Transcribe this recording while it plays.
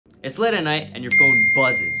It's late at night and your phone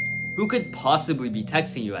buzzes. Who could possibly be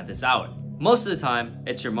texting you at this hour? Most of the time,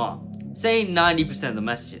 it's your mom, say 90% of the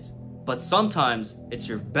messages. But sometimes, it's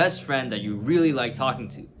your best friend that you really like talking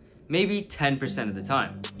to, maybe 10% of the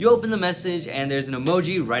time. You open the message and there's an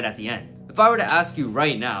emoji right at the end. If I were to ask you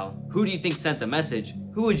right now, who do you think sent the message,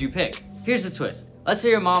 who would you pick? Here's the twist. Let's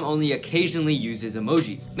say your mom only occasionally uses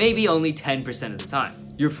emojis, maybe only 10% of the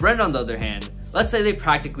time. Your friend, on the other hand, let's say they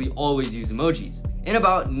practically always use emojis, in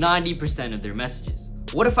about 90% of their messages.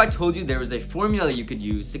 What if I told you there was a formula you could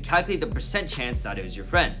use to calculate the percent chance that it was your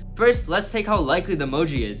friend? First, let's take how likely the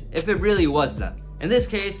emoji is if it really was them. In this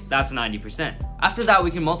case, that's 90%. After that,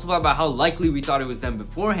 we can multiply by how likely we thought it was them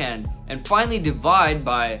beforehand, and finally divide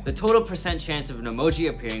by the total percent chance of an emoji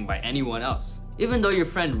appearing by anyone else. Even though your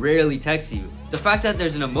friend rarely texts you, the fact that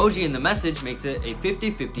there's an emoji in the message makes it a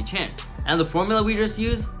 50-50 chance. And the formula we just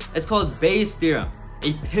used? It's called Bayes Theorem,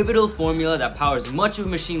 a pivotal formula that powers much of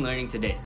machine learning today.